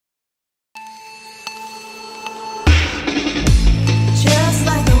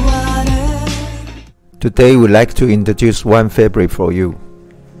Today we'd like to introduce one fabric for you.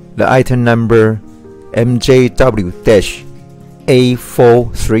 The item number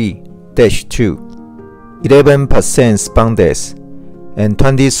MJW-843-2, 11% spandex and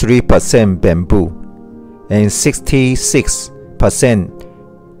 23% bamboo and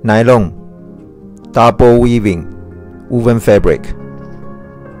 66% nylon double weaving woven fabric.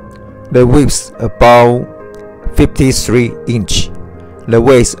 The width about 53 inch. The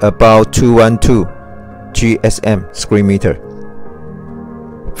weight about 212 GSM square meter.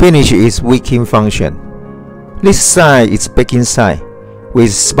 Finish is wicking function. This side is backing side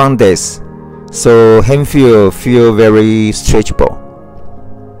with spandex, so hand feel very stretchable.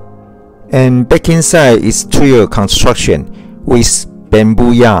 And backing side is trio construction with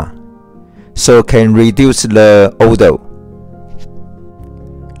bamboo yarn, so can reduce the odor.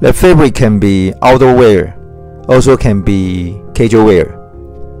 The fabric can be outdoor wear, also can be casual wear.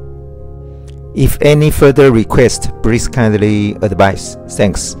 If any further request, please kindly advise.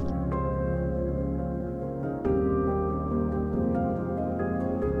 Thanks.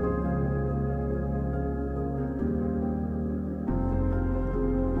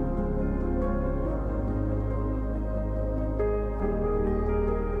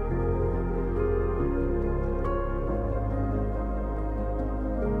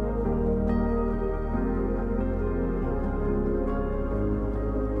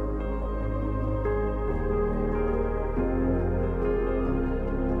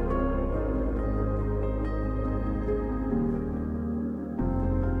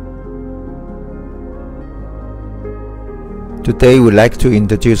 Today we'd like to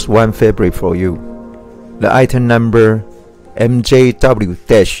introduce one fabric for you. The item number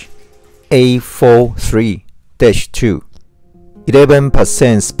MJW-843-2,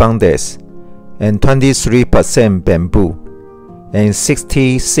 11% spandex and 23% bamboo and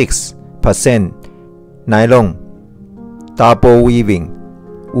 66% nylon double weaving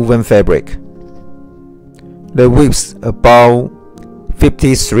woven fabric. The width about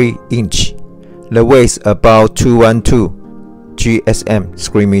 53 inch. The weight about 212 GSM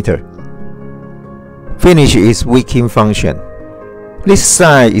square meter. Finish is wicking function. This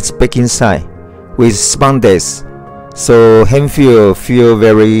side is backing side with spandex, so hand feel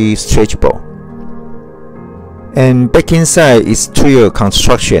very stretchable. And backing side is trio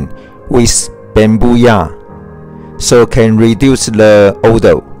construction with bamboo yarn, so can reduce the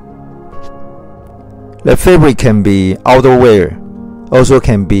odor. The fabric can be outdoor wear, also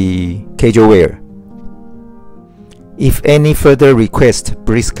can be casual wear. If any further request,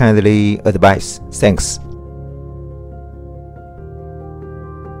 please kindly advise. Thanks.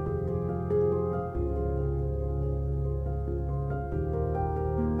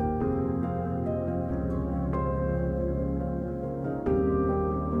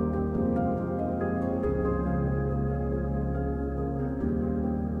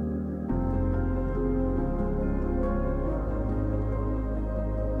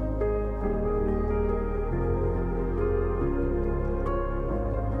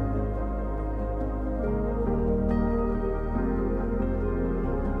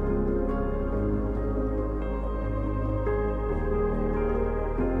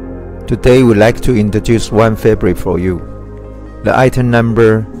 Today we'd like to introduce one fabric for you. The item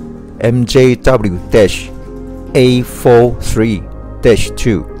number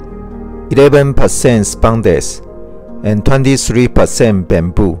MJW-843-2, 11% spandex and 23%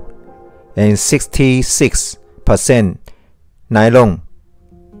 bamboo and 66% nylon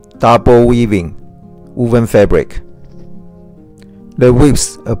double weaving woven fabric. The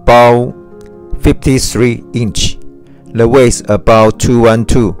width about 53 inch. The weight about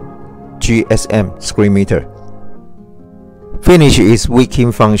 212 GSM square meter. Finish is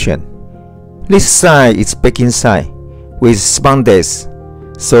wicking function. This side is backing side with spandex,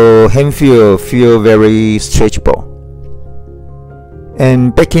 so hand feel very stretchable.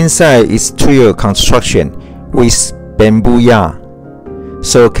 And backing side is trio construction with bamboo yarn,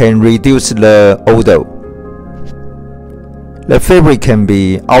 so can reduce the odor. The fabric can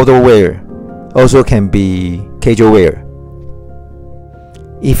be outdoor wear, also can be casual wear.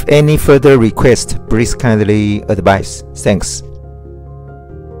 If any further request, please kindly advise. Thanks.